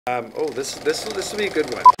Oh, this will be a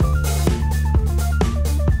good one.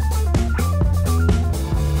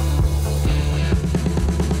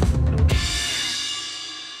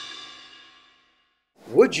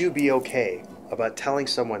 Would you be okay about telling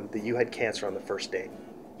someone that you had cancer on the first date?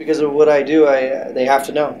 Because of what I do, they have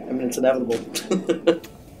to know. I mean, it's inevitable.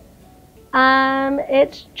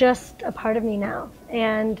 It's just a part of me now.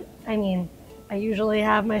 And I mean, I usually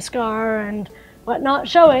have my scar and whatnot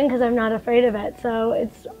showing because I'm not afraid of it. So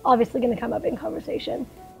it's obviously going to come up in conversation.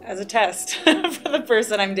 As a test for the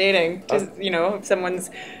person I'm dating. Just, you know, if someone's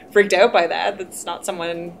freaked out by that, that's not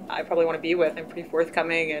someone I probably want to be with. I'm pretty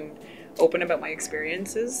forthcoming and open about my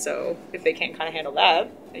experiences. So if they can't kind of handle that,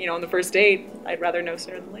 you know, on the first date, I'd rather know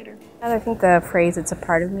sooner than later. I think the phrase "it's a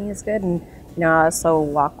part of me" is good, and you know, I also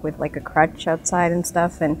walk with like a crutch outside and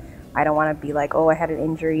stuff, and I don't want to be like, oh, I had an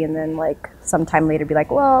injury, and then like sometime later be like,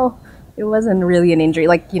 well, it wasn't really an injury.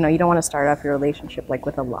 Like, you know, you don't want to start off your relationship like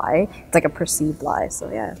with a lie. It's like a perceived lie,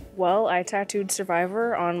 so yeah. Well, I tattooed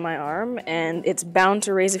Survivor on my arm, and it's bound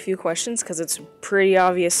to raise a few questions because it's a pretty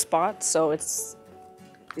obvious spot, so it's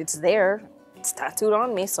there. It's tattooed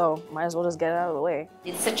on me, so might as well just get it out of the way.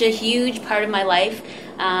 It's such a huge part of my life,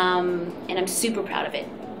 and I'm super proud of it.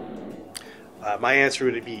 My answer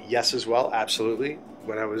would be yes as well, absolutely.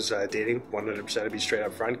 When I was dating, 100% I'd be straight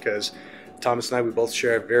up front, because Thomas and I, we both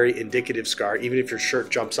share a very indicative scar. Even if your shirt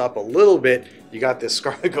jumps up a little bit, you got this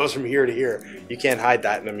scar that goes from here to here. You can't hide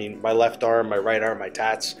that. And I mean, my left arm, my right arm, my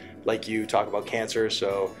tats, like you talk about cancer.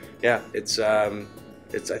 So yeah, I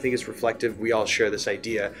think it's reflective. We all share this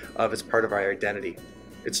idea of it's part of our identity.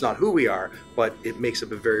 It's not who we are, but it makes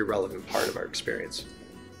up a very relevant part of our experience.